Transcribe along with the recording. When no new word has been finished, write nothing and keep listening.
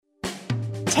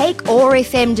Take OAR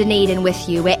FM Dunedin with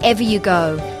you wherever you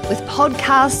go, with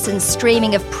podcasts and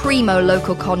streaming of primo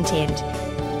local content.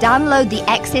 Download the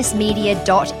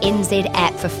accessmedia.nz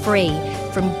app for free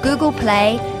from Google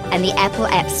Play and the Apple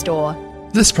App Store.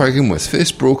 This program was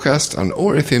first broadcast on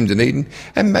OAR FM Dunedin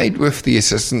and made with the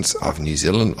assistance of New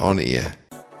Zealand On Air.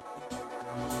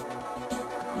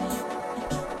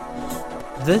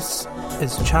 This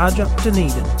is Charge Up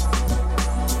Dunedin.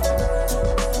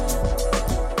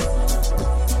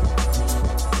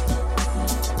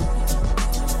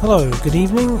 Hello, good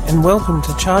evening, and welcome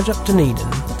to Charge Up Dunedin,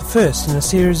 the first in a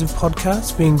series of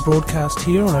podcasts being broadcast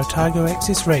here on Otago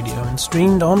Access Radio and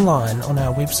streamed online on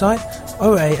our website,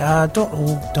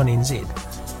 oar.org.nz.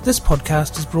 This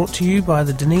podcast is brought to you by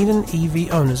the Dunedin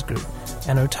EV Owners Group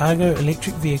and Otago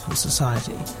Electric Vehicle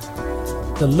Society.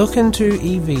 The Look Into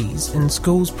EVs in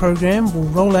Schools program will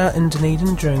roll out in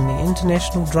Dunedin during the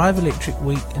International Drive Electric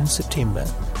Week in September.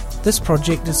 This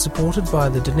project is supported by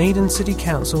the Dunedin City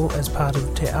Council as part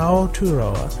of Te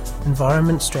Aotearoa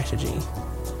Environment Strategy.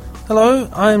 Hello,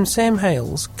 I am Sam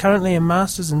Hales, currently a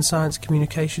Masters in Science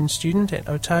Communication student at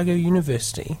Otago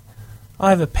University.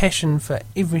 I have a passion for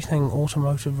everything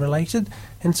automotive related,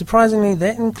 and surprisingly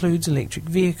that includes electric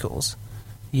vehicles.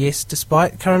 Yes,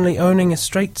 despite currently owning a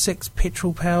straight-six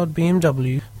petrol-powered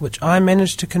BMW, which I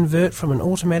managed to convert from an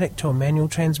automatic to a manual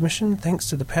transmission thanks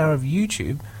to the power of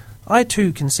YouTube, I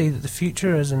too can see that the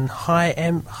future is in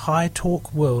high-amp,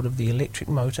 high-torque world of the electric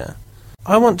motor.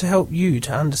 I want to help you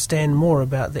to understand more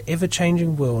about the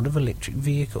ever-changing world of electric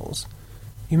vehicles.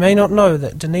 You may not know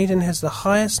that Dunedin has the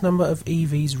highest number of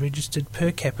EVs registered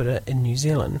per capita in New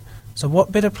Zealand, so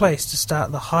what better place to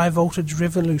start the high-voltage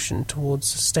revolution towards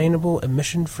sustainable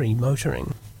emission-free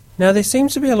motoring? Now, there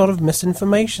seems to be a lot of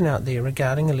misinformation out there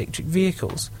regarding electric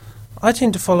vehicles. I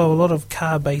tend to follow a lot of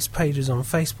car-based pages on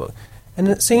Facebook, and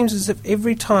it seems as if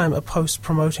every time a post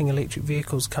promoting electric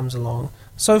vehicles comes along,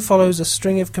 so follows a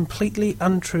string of completely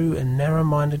untrue and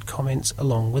narrow-minded comments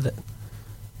along with it.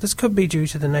 This could be due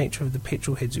to the nature of the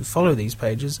petrol heads who follow these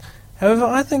pages. However,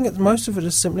 I think that most of it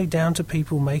is simply down to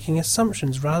people making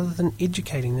assumptions rather than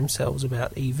educating themselves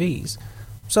about EVs.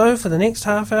 So, for the next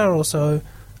half hour or so,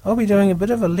 I'll be doing a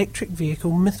bit of electric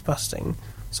vehicle myth-busting,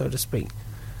 so to speak.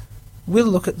 We'll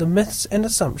look at the myths and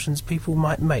assumptions people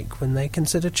might make when they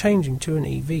consider changing to an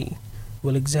EV.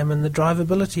 We'll examine the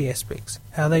drivability aspects,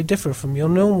 how they differ from your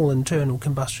normal internal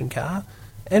combustion car,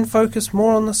 and focus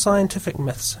more on the scientific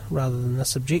myths rather than the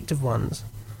subjective ones.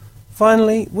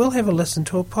 Finally, we'll have a listen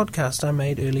to a podcast I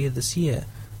made earlier this year,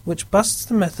 which busts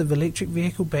the myth of electric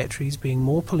vehicle batteries being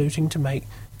more polluting to make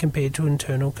compared to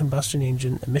internal combustion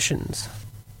engine emissions.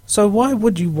 So why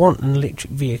would you want an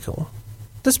electric vehicle?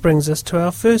 This brings us to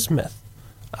our first myth.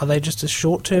 Are they just a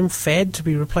short-term fad to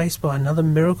be replaced by another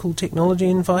miracle technology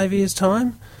in 5 years'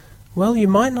 time? Well, you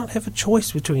might not have a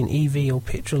choice between EV or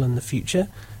petrol in the future,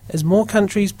 as more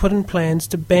countries put in plans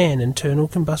to ban internal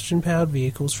combustion-powered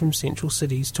vehicles from central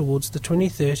cities towards the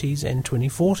 2030s and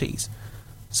 2040s.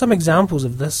 Some examples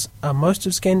of this are most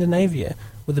of Scandinavia,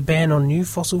 with a ban on new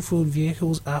fossil-fueled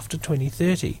vehicles after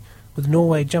 2030, with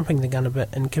Norway jumping the gun a bit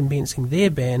and commencing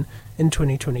their ban in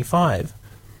 2025.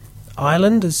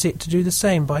 Ireland is set to do the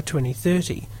same by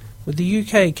 2030, with the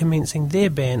UK commencing their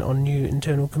ban on new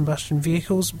internal combustion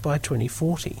vehicles by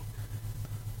 2040.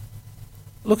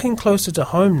 Looking closer to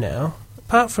home now,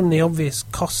 apart from the obvious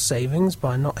cost savings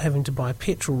by not having to buy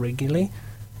petrol regularly,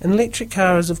 an electric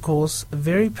car is of course a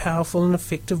very powerful and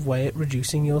effective way at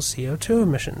reducing your CO2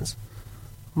 emissions.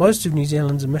 Most of New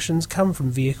Zealand's emissions come from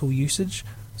vehicle usage,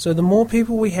 so the more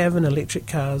people we have in electric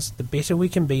cars, the better we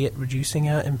can be at reducing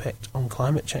our impact on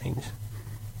climate change.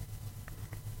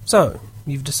 So,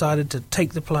 you've decided to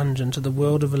take the plunge into the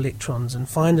world of electrons and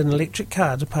find an electric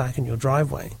car to park in your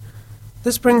driveway.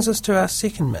 This brings us to our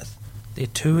second myth. They're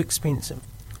too expensive.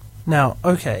 Now,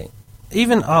 okay,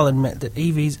 even I'll admit that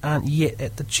EVs aren't yet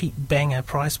at the cheap banger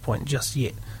price point just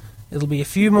yet. It'll be a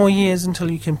few more years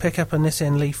until you can pick up a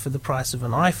Nissan Leaf for the price of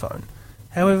an iPhone.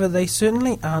 However, they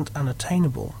certainly aren't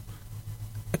unattainable.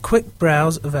 A quick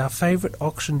browse of our favourite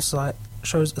auction site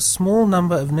shows a small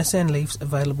number of Nissan Leafs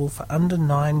available for under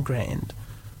 $9,000.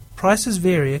 Prices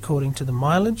vary according to the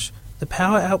mileage, the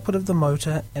power output of the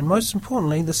motor, and most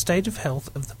importantly, the state of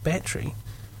health of the battery.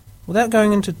 Without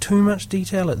going into too much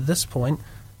detail at this point,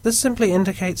 this simply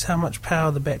indicates how much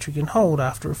power the battery can hold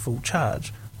after a full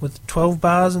charge, with 12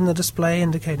 bars in the display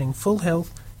indicating full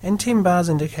health and 10 bars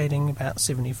indicating about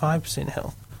 75%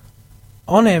 health.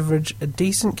 On average, a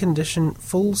decent condition,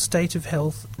 full state of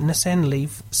health Nissan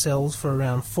Leaf sells for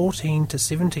around $14,000 to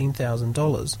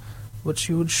 $17,000, which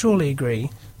you would surely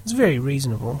agree is very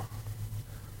reasonable.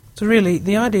 So really,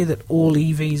 the idea that all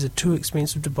EVs are too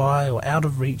expensive to buy or out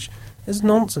of reach is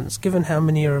nonsense, given how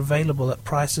many are available at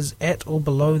prices at or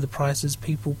below the prices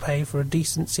people pay for a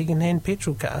decent second-hand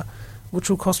petrol car, which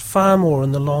will cost far more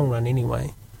in the long run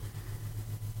anyway.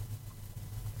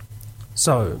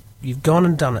 So, you've gone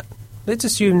and done it. Let's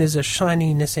assume there's a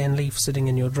shiny Nissan Leaf sitting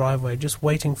in your driveway just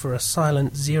waiting for a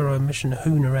silent zero-emission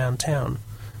hoon around town.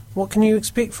 What can you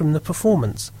expect from the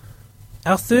performance?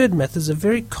 Our third myth is a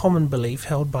very common belief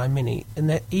held by many, in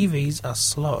that EVs are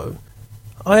slow.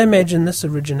 I imagine this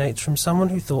originates from someone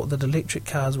who thought that electric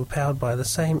cars were powered by the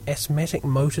same asthmatic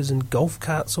motors in golf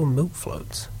carts or milk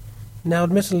floats. Now,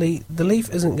 admittedly, the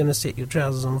Leaf isn't going to set your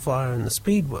trousers on fire in the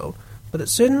speed world, but it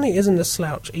certainly isn't a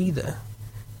slouch either.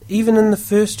 Even in the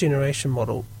first generation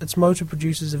model, its motor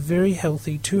produces a very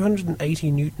healthy 280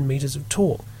 Newton meters of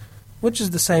torque, which is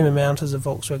the same amount as a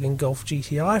Volkswagen Golf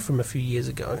GTI from a few years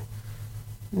ago.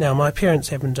 Now, my parents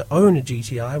happen to own a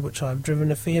GTI, which I've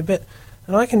driven a fair bit,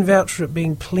 and I can vouch for it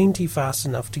being plenty fast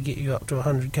enough to get you up to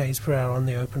 100 km per hour on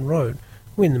the open road,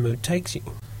 when the mood takes you.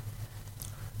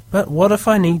 But what if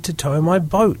I need to tow my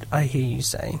boat, I hear you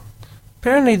say?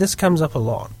 Apparently this comes up a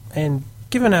lot, and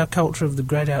given our culture of the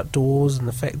great outdoors and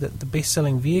the fact that the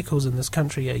best-selling vehicles in this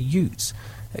country are utes,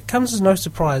 it comes as no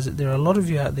surprise that there are a lot of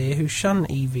you out there who shun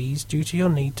EVs due to your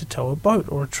need to tow a boat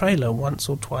or a trailer once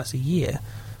or twice a year.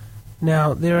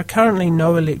 Now, there are currently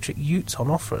no electric utes on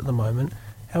offer at the moment.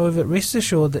 However, rest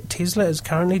assured that Tesla is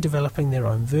currently developing their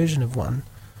own version of one.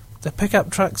 The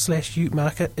pickup truck/ute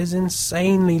market is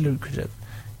insanely lucrative,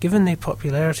 given their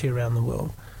popularity around the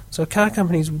world, so car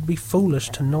companies would be foolish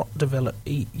to not develop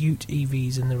ute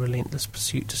EVs in the relentless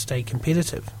pursuit to stay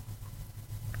competitive.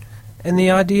 And the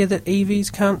idea that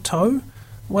EVs can't tow?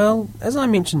 Well, as I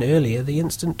mentioned earlier, the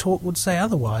instant talk would say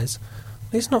otherwise.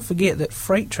 Let's not forget that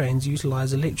freight trains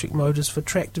utilise electric motors for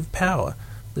tractive power.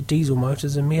 The diesel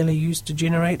motors are merely used to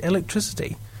generate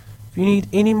electricity. If you need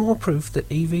any more proof that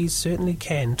EVs certainly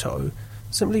can tow,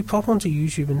 simply pop onto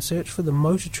YouTube and search for the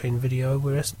Motor Trend video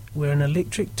where an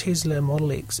electric Tesla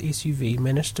Model X SUV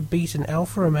managed to beat an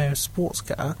Alfa Romeo sports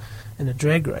car in a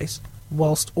drag race,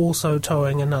 whilst also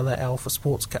towing another Alfa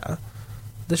sports car.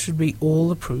 This should be all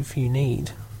the proof you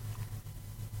need.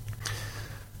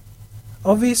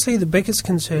 Obviously, the biggest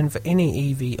concern for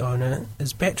any EV owner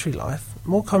is battery life,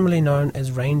 more commonly known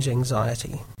as range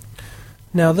anxiety.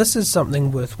 Now, this is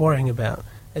something worth worrying about,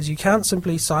 as you can't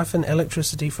simply siphon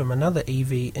electricity from another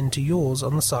EV into yours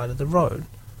on the side of the road.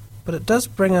 But it does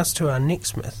bring us to our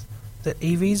next myth, that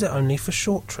EVs are only for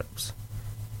short trips.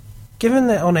 Given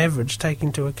that on average, take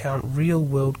into account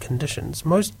real-world conditions,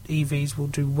 most EVs will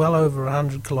do well over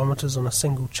 100 kilometres on a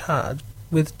single charge,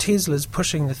 with Teslas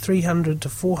pushing the 300 to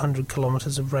 400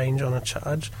 kilometres of range on a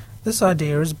charge. This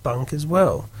idea is bunk as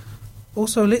well.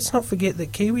 Also, let's not forget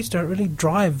that Kiwis don't really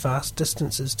drive vast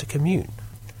distances to commute.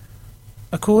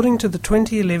 According to the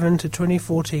 2011 to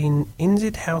 2014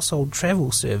 NZ Household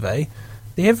Travel Survey,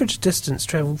 the average distance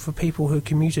travelled for people who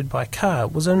commuted by car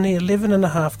was only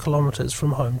 11.5 kilometres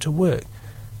from home to work.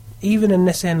 Even a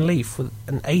Nissan Leaf with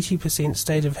an 80%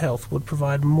 state of health would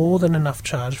provide more than enough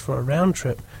charge for a round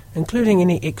trip, including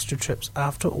any extra trips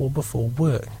after or before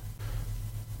work.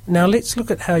 Now let's look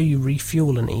at how you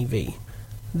refuel an EV.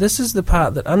 This is the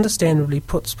part that understandably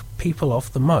puts people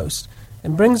off the most,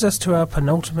 and brings us to our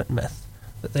penultimate myth,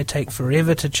 that they take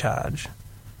forever to charge.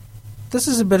 This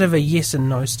is a bit of a yes and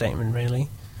no statement, really.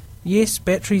 Yes,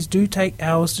 batteries do take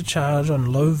hours to charge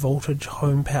on low voltage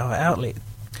home power outlets.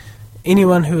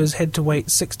 Anyone who has had to wait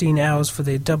 16 hours for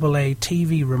their AA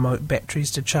TV remote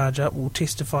batteries to charge up will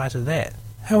testify to that.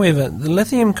 However, the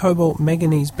lithium cobalt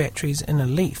manganese batteries in a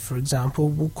Leaf, for example,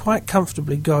 will quite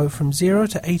comfortably go from 0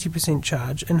 to 80%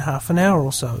 charge in half an hour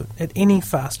or so at any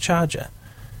fast charger.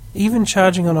 Even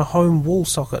charging on a home wall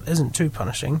socket isn't too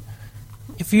punishing.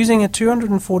 If using a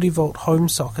 240 volt home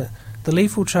socket, the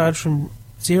Leaf will charge from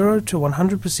 0 to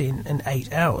 100% in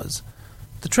 8 hours.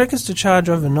 The trick is to charge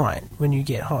overnight when you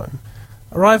get home.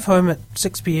 Arrive home at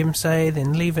 6 p.m, say,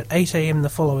 then leave at 8 a.m. the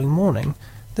following morning.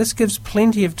 This gives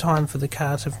plenty of time for the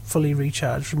car to fully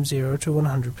recharge from 0 to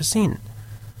 100%.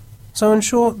 So in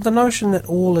short, the notion that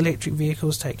all electric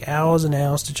vehicles take hours and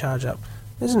hours to charge up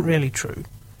isn't really true.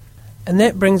 And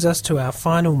that brings us to our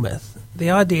final myth,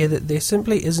 the idea that there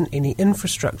simply isn't any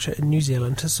infrastructure in New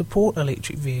Zealand to support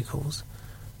electric vehicles.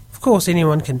 Of course,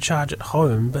 anyone can charge at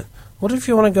home, but what if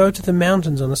you want to go to the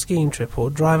mountains on a skiing trip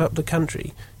or drive up the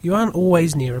country? You aren't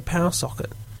always near a power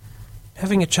socket.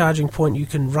 Having a charging point you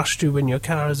can rush to when your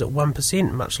car is at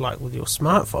 1%, much like with your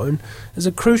smartphone, is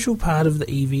a crucial part of the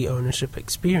EV ownership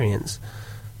experience.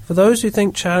 For those who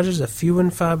think chargers are few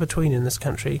and far between in this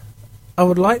country, I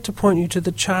would like to point you to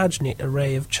the ChargeNet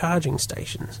array of charging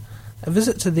stations. A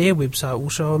visit to their website will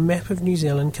show a map of New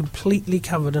Zealand completely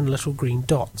covered in little green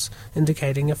dots,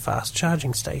 indicating a fast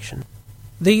charging station.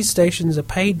 These stations are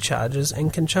paid chargers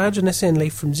and can charge a Nissan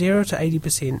Leaf from 0 to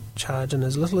 80% charge in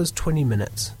as little as 20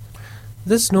 minutes.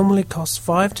 This normally costs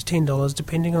 $5 to $10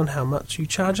 depending on how much you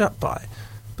charge up by,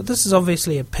 but this is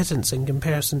obviously a pittance in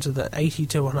comparison to the $80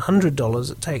 to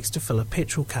 $100 it takes to fill a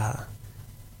petrol car.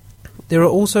 There are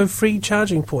also free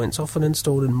charging points often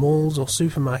installed in malls or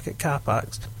supermarket car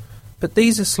parks, but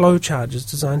these are slow chargers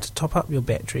designed to top up your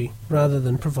battery rather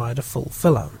than provide a full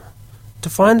fill-up. To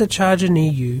find a charger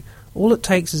near you, all it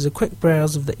takes is a quick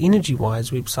browse of the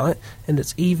EnergyWise website and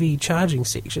its EV charging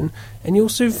section, and you'll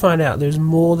soon find out there's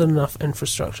more than enough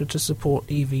infrastructure to support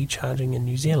EV charging in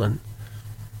New Zealand.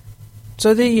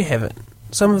 So there you have it,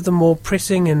 some of the more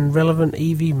pressing and relevant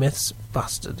EV myths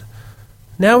busted.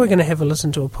 Now we're going to have a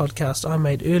listen to a podcast I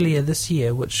made earlier this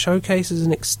year which showcases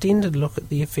an extended look at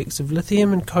the effects of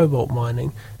lithium and cobalt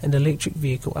mining and electric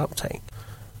vehicle uptake.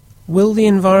 Will the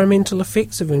environmental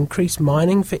effects of increased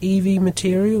mining for EV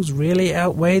materials really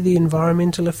outweigh the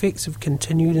environmental effects of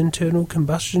continued internal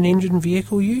combustion engine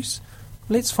vehicle use?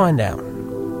 Let's find out.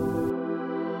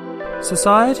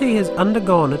 Society has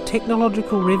undergone a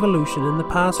technological revolution in the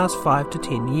past 5 to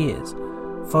 10 years.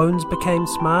 Phones became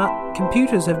smart,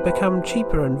 computers have become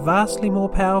cheaper and vastly more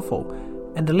powerful,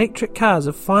 and electric cars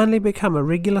have finally become a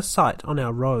regular sight on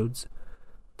our roads.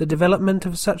 The development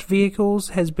of such vehicles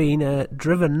has been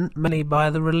driven mainly by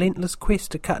the relentless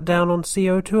quest to cut down on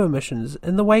CO2 emissions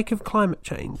in the wake of climate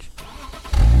change.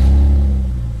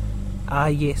 Ah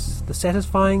yes, the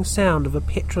satisfying sound of a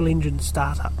petrol engine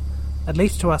start-up. At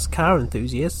least to us car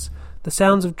enthusiasts, the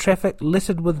sounds of traffic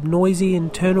littered with noisy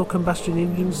internal combustion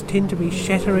engines tend to be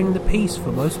shattering the peace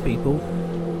for most people.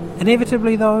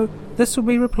 Inevitably though, this will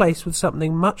be replaced with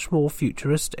something much more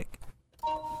futuristic.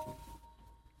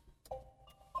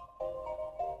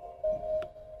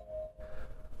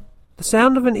 The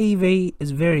sound of an EV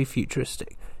is very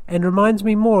futuristic, and reminds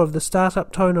me more of the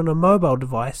startup tone on a mobile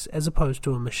device as opposed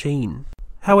to a machine.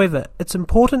 However, it's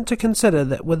important to consider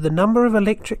that with the number of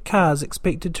electric cars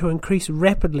expected to increase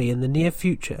rapidly in the near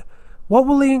future, what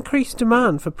will the increased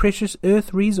demand for precious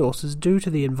earth resources do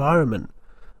to the environment?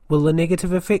 Will the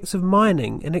negative effects of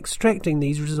mining and extracting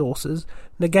these resources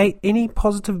negate any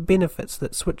positive benefits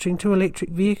that switching to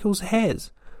electric vehicles has?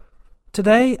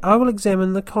 Today, I will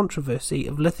examine the controversy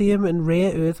of lithium and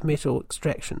rare earth metal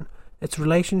extraction, its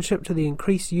relationship to the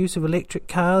increased use of electric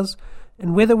cars,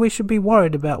 and whether we should be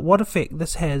worried about what effect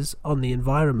this has on the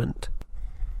environment.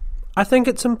 I think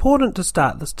it's important to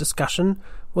start this discussion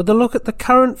with a look at the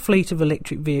current fleet of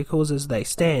electric vehicles as they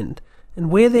stand,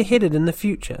 and where they're headed in the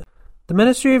future. The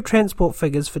Ministry of Transport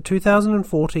figures for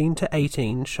 2014 to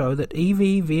 18 show that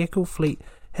EV vehicle fleet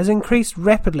has increased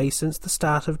rapidly since the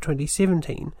start of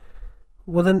 2017,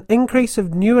 with an increase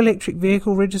of new electric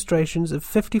vehicle registrations of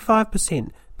 55%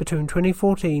 between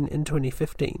 2014 and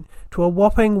 2015, to a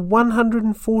whopping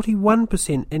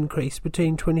 141% increase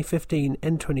between 2015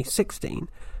 and 2016,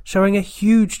 showing a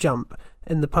huge jump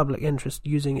in the public interest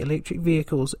using electric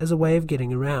vehicles as a way of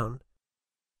getting around.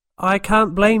 I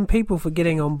can't blame people for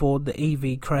getting on board the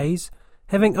EV craze.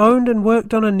 Having owned and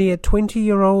worked on a near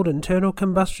 20-year-old internal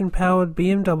combustion-powered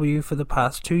BMW for the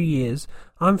past 2 years,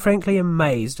 I'm frankly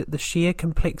amazed at the sheer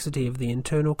complexity of the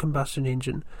internal combustion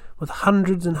engine, with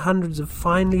hundreds and hundreds of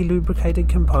finely lubricated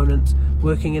components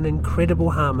working in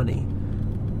incredible harmony.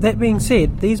 That being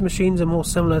said, these machines are more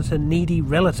similar to needy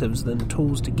relatives than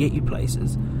tools to get you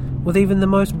places, with even the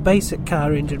most basic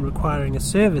car engine requiring a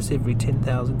service every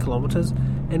 10,000 kilometres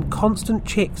and constant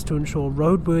checks to ensure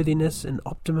roadworthiness and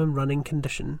optimum running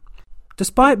condition.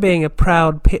 Despite being a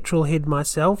proud petrol head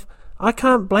myself, I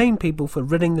can't blame people for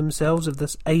ridding themselves of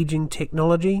this aging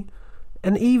technology.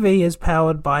 An EV is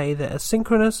powered by either a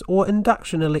synchronous or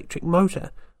induction electric motor,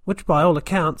 which by all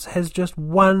accounts has just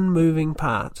one moving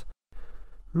part.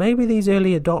 Maybe these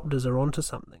early adopters are onto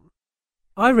something.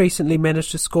 I recently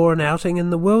managed to score an outing in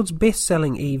the world's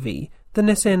best-selling EV, the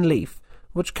Nissan Leaf,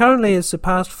 which currently has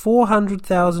surpassed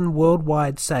 400,000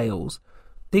 worldwide sales.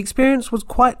 The experience was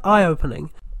quite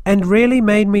eye-opening, and really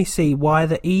made me see why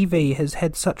the EV has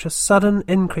had such a sudden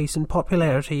increase in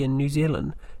popularity in New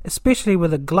Zealand, especially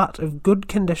with a glut of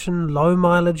good-condition,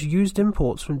 low-mileage used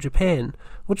imports from Japan,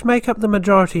 which make up the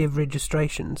majority of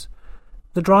registrations.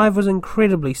 The drive was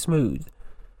incredibly smooth.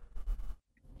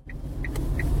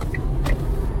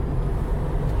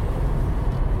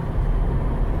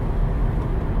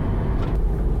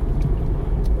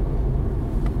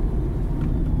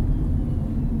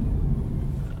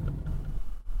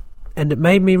 and it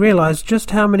made me realise just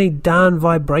how many darn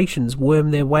vibrations worm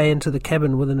their way into the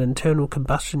cabin with an internal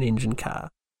combustion engine car.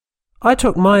 I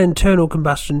took my internal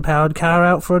combustion powered car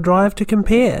out for a drive to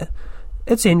compare.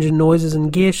 Its engine noises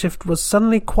and gear shift was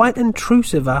suddenly quite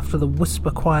intrusive after the whisper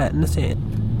quiet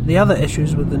Nissan. The other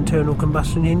issues with internal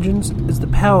combustion engines is the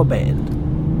power band.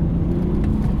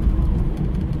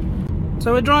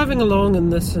 So we're driving along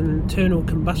in this internal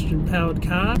combustion powered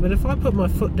car, but if I put my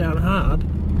foot down hard,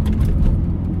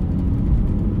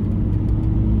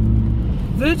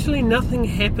 virtually nothing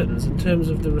happens in terms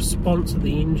of the response of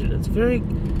the engine.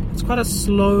 It's quite a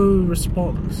slow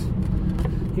response.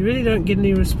 You really don't get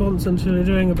any response until you're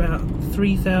doing about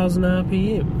 3,000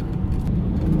 RPM.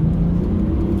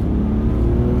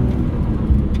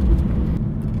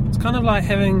 It's kind of like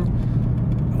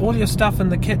having all your stuff in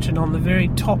the kitchen on the very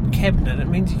top cabinet. It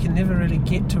means you can never really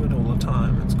get to it all the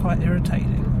time. It's quite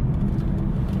irritating.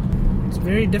 It's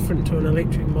very different to an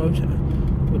electric motor,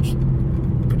 which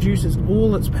produces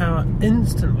all its power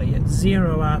instantly at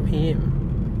 0 RPM.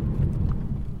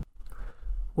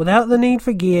 Without the need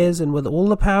for gears and with all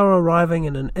the power arriving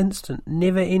in an instant,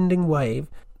 never-ending wave,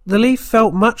 the Leaf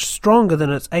felt much stronger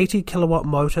than its 80 kilowatt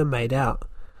motor made out.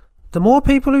 The more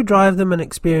people who drive them and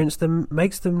experience them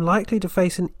makes them likely to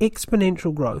face an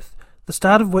exponential growth, the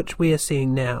start of which we are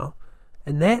seeing now,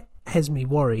 and that has me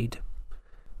worried.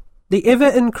 The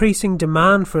ever-increasing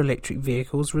demand for electric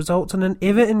vehicles results in an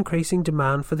ever-increasing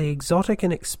demand for the exotic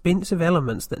and expensive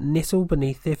elements that nestle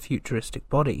beneath their futuristic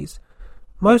bodies.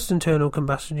 Most internal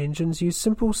combustion engines use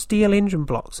simple steel engine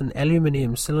blocks and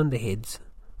aluminium cylinder heads.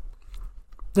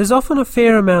 There's often a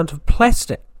fair amount of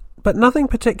plastic, but nothing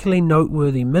particularly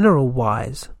noteworthy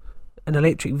mineral-wise. An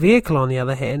electric vehicle, on the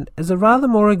other hand, is a rather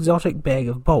more exotic bag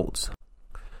of bolts.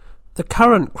 The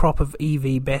current crop of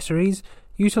EV batteries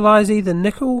utilise either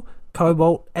nickel,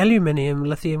 cobalt, aluminium,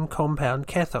 lithium compound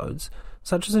cathodes,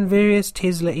 such as in various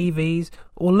Tesla EVs,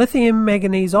 or lithium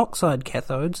manganese oxide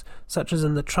cathodes, such as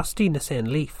in the trusty Nissan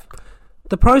Leaf.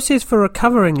 The process for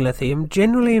recovering lithium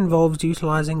generally involves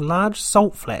utilising large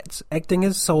salt flats acting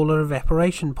as solar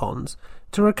evaporation ponds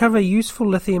to recover useful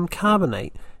lithium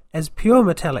carbonate, as pure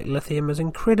metallic lithium is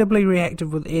incredibly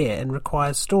reactive with air and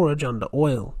requires storage under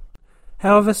oil.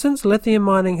 However, since lithium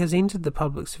mining has entered the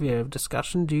public sphere of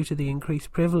discussion due to the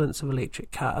increased prevalence of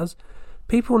electric cars,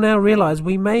 people now realise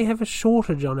we may have a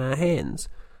shortage on our hands.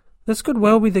 This could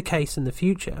well be the case in the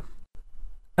future.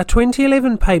 A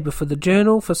 2011 paper for the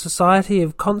Journal for Society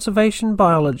of Conservation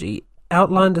Biology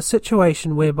outlined a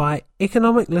situation whereby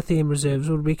economic lithium reserves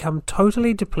would become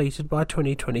totally depleted by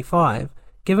 2025,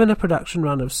 given a production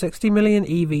run of 60 million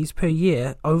EVs per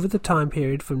year over the time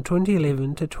period from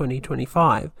 2011 to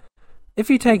 2025. If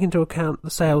you take into account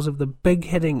the sales of the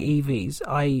big-hitting EVs,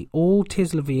 i.e. all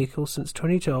Tesla vehicles since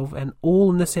 2012 and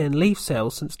all Nissan Leaf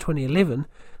sales since 2011,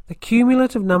 the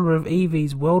cumulative number of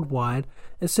EVs worldwide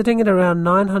is sitting at around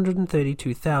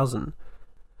 932,000.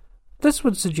 This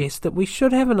would suggest that we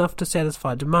should have enough to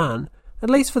satisfy demand, at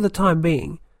least for the time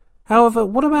being. However,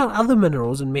 what about other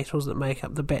minerals and metals that make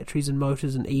up the batteries and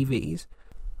motors in EVs?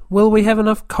 Will we have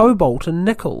enough cobalt and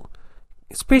nickel,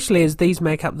 especially as these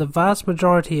make up the vast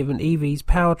majority of an EV's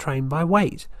powertrain by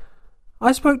weight?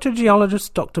 I spoke to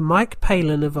geologist Dr. Mike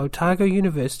Palin of Otago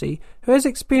University, who has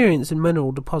experience in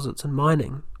mineral deposits and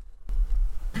mining.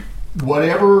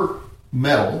 Whatever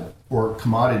metal or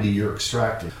commodity you're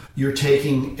extracting, you're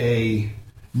taking a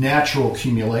natural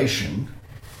accumulation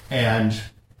and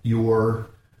you're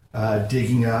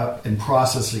digging up and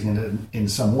processing it in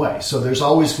some way. So there's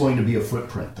always going to be a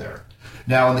footprint there.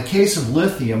 Now, in the case of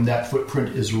lithium, that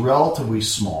footprint is relatively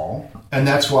small, and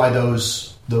that's why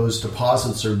those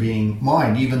deposits are being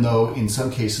mined, even though in some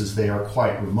cases they are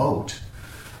quite remote,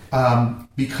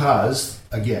 because,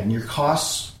 again, your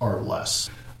costs are less.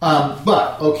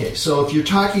 But, okay, so if you're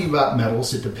talking about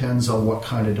metals, it depends on what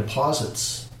kind of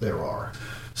deposits there are,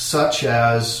 such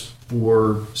as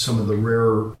for some of the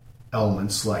rarer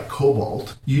elements like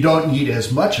cobalt. You don't need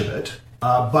as much of it,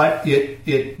 but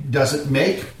it doesn't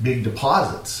make big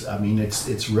deposits. I mean,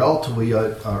 it's relatively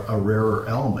a rarer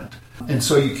element. And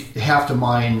so you have to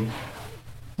mine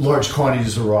large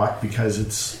quantities of rock because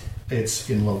it's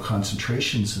in low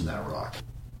concentrations in that rock.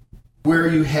 Where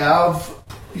you have,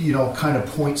 kind of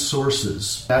point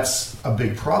sources, that's a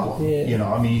big problem. Yeah.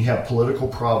 You have political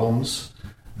problems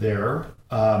there.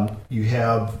 You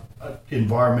have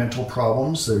environmental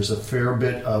problems. There's a fair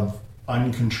bit of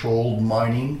uncontrolled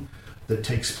mining that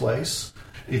takes place.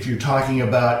 If you're talking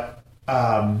about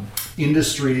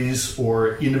industries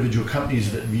or individual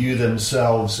companies that view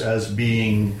themselves as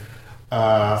being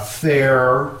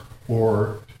fair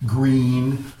or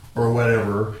green or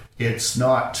whatever, It's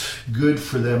not good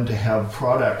for them to have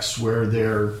products where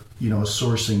they're,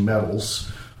 sourcing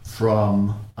metals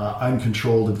from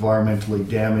uncontrolled, environmentally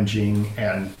damaging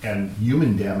and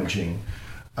human damaging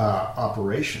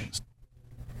operations.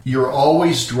 You're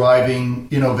always driving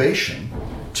innovation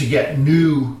to get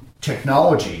new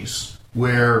technologies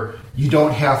where you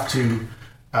don't have to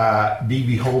be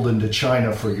beholden to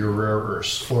China for your rare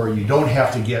earths, or you don't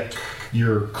have to get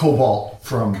your cobalt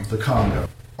from the Congo.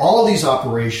 All of these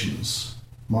operations,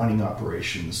 mining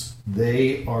operations,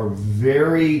 they are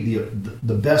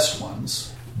the best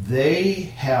ones. They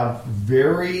have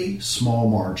very small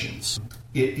margins.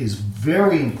 It is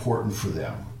very important for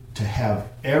them to have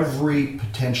every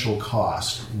potential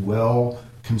cost well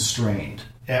constrained.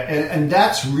 And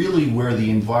that's really where the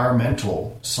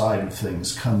environmental side of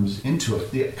things comes into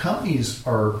it. The companies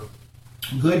are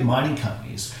good mining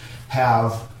companies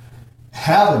have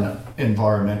an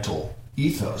environmental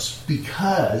ethos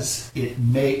because it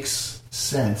makes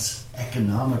sense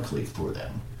economically for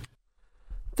them.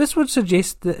 This would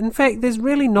suggest that, in fact, there's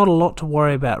really not a lot to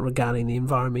worry about regarding the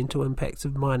environmental impacts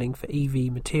of mining for EV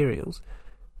materials.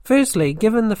 Firstly,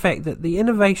 given the fact that the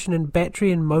innovation in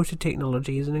battery and motor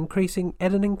technology is increasing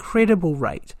at an incredible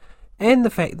rate, and the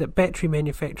fact that battery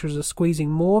manufacturers are squeezing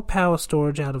more power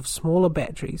storage out of smaller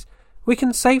batteries, we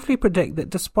can safely predict that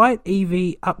despite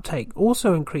EV uptake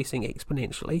also increasing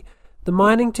exponentially, the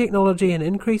mining technology and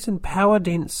increase in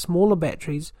power-dense smaller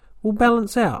batteries will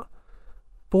balance out.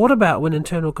 But what about when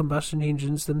internal combustion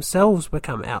engines themselves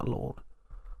become outlawed?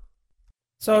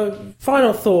 So,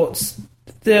 final thoughts.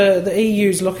 The EU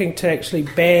is looking to actually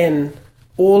ban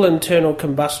all internal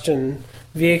combustion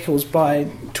vehicles by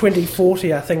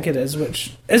 2040, I think it is,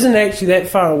 which isn't actually that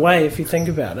far away if you think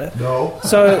about it. No.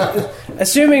 So,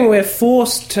 assuming we're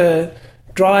forced to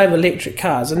drive electric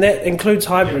cars, and that includes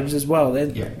hybrids as well,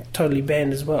 they're totally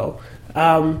banned as well.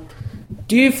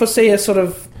 Do you foresee a sort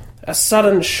of a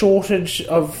sudden shortage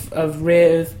of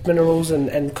rare earth minerals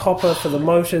and copper for the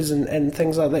motors and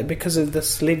things like that because of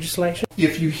this legislation?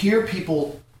 If you hear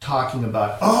people talking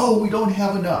about, we don't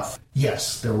have enough,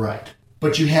 yes, they're right.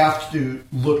 But you have to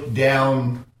look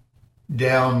down,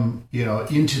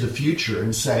 into the future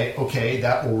and say, okay,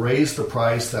 that will raise the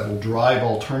price, that will drive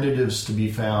alternatives to be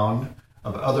found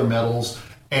of other metals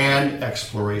and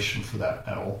exploration for that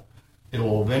metal. It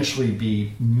will eventually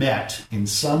be met in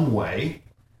some way.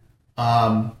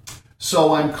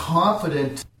 So I'm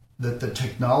confident that the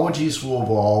technologies will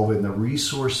evolve and the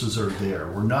resources are there.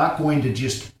 We're not going to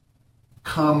just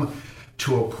come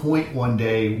to a point one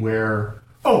day where,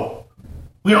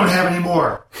 we don't have any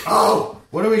more.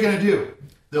 What are we going to do?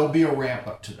 There'll be a ramp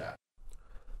up to that.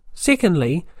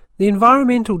 Secondly, the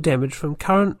environmental damage from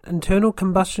current internal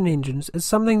combustion engines is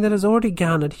something that has already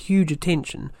garnered huge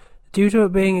attention due to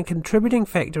it being a contributing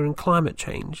factor in climate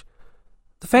change.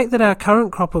 The fact that our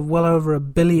current crop of well over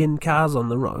 1 billion cars on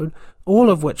the road,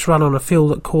 all of which run on a fuel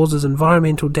that causes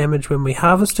environmental damage when we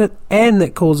harvest it and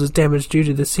that causes damage due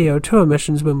to the CO2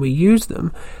 emissions when we use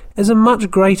them, is a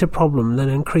much greater problem than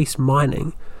increased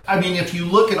mining. I mean, if you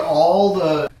look at all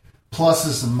the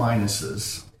pluses and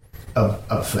minuses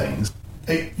of things,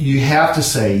 you have to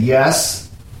say,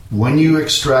 yes, when you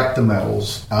extract the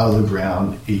metals out of the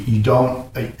ground,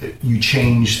 you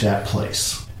change that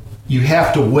place. You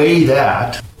have to weigh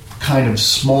that kind of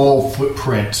small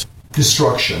footprint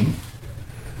destruction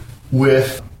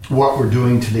with what we're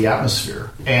doing to the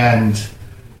atmosphere. And,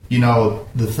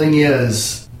 the thing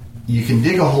is, you can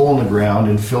dig a hole in the ground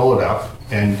and fill it up,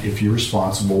 and if you're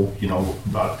responsible,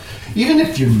 even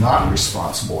if you're not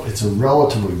responsible, it's a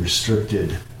relatively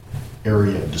restricted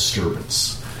area of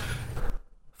disturbance.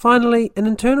 Finally, an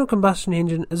internal combustion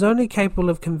engine is only capable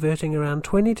of converting around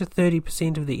 20 to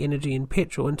 30% of the energy in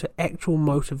petrol into actual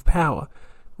motive power,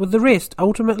 with the rest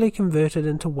ultimately converted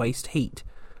into waste heat.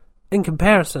 In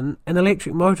comparison, an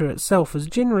electric motor itself is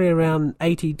generally around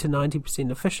 80 to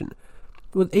 90% efficient,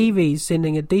 with EVs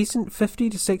sending a decent 50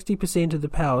 to 60% of the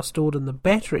power stored in the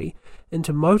battery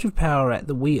into motive power at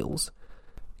the wheels.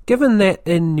 Given that,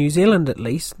 in New Zealand at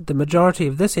least, the majority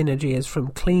of this energy is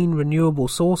from clean, renewable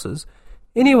sources,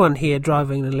 anyone here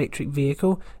driving an electric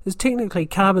vehicle is technically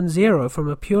carbon zero from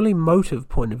a purely motive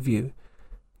point of view.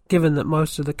 Given that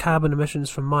most of the carbon emissions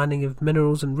from mining of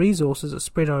minerals and resources are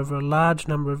spread over a large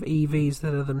number of EVs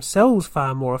that are themselves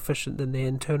far more efficient than their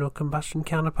internal combustion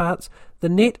counterparts, the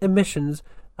net emissions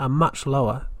are much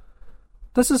lower.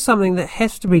 This is something that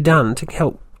has to be done to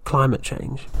help climate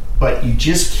change. But you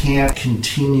just can't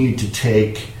continue to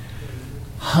take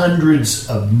hundreds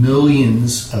of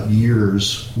millions of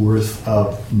years worth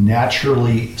of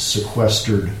naturally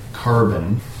sequestered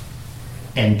carbon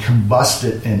and combust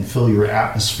it and fill your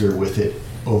atmosphere with it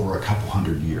over a couple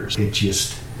hundred years. It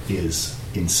just is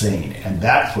insane, and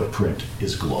that footprint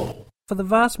is global. For the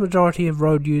vast majority of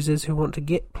road users who want to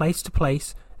get place to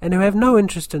place and who have no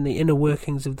interest in the inner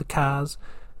workings of the cars,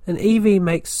 an EV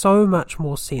makes so much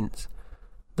more sense.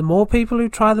 The more people who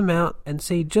try them out and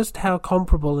see just how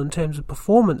comparable in terms of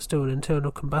performance to an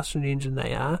internal combustion engine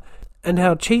they are, and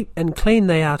how cheap and clean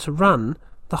they are to run,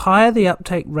 the higher the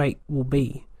uptake rate will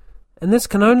be. And this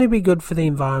can only be good for the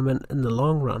environment in the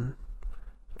long run.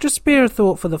 Just spare a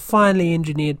thought for the finely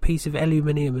engineered piece of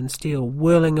aluminium and steel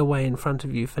whirling away in front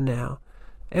of you for now.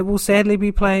 It will sadly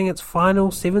be playing its final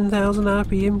 7,000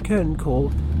 RPM curtain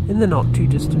call in the not too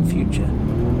distant future.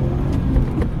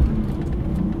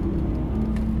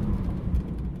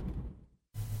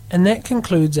 And that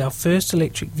concludes our first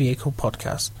electric vehicle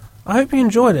podcast. I hope you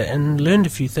enjoyed it and learned a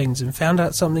few things and found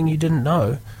out something you didn't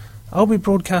know. I'll be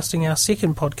broadcasting our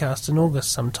second podcast in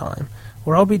August sometime,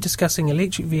 where I'll be discussing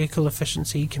electric vehicle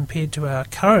efficiency compared to our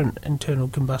current internal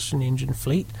combustion engine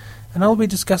fleet, and I'll be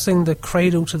discussing the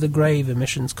cradle-to-the-grave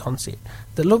emissions concept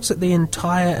that looks at the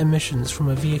entire emissions from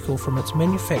a vehicle from its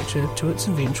manufacture to its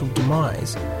eventual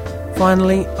demise.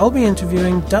 Finally, I'll be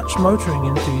interviewing Dutch motoring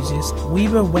enthusiast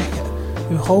Weber Wacker,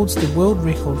 who holds the world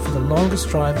record for the longest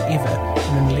drive ever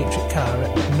in an electric car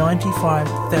at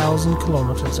 95,000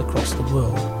 kilometres across the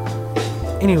world.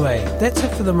 Anyway, that's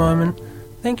it for the moment.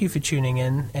 Thank you for tuning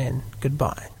in, and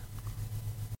goodbye.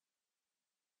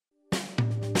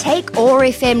 Take OAR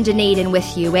FM Dunedin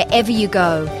with you wherever you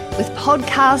go, with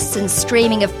podcasts and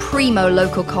streaming of primo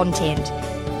local content.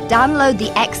 Download the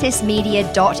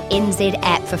accessmedia.nz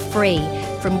app for free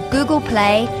from Google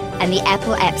Play and the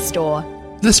Apple App Store.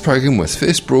 This program was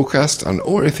first broadcast on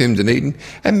OAR FM Dunedin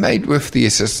and made with the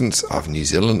assistance of New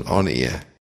Zealand On Air.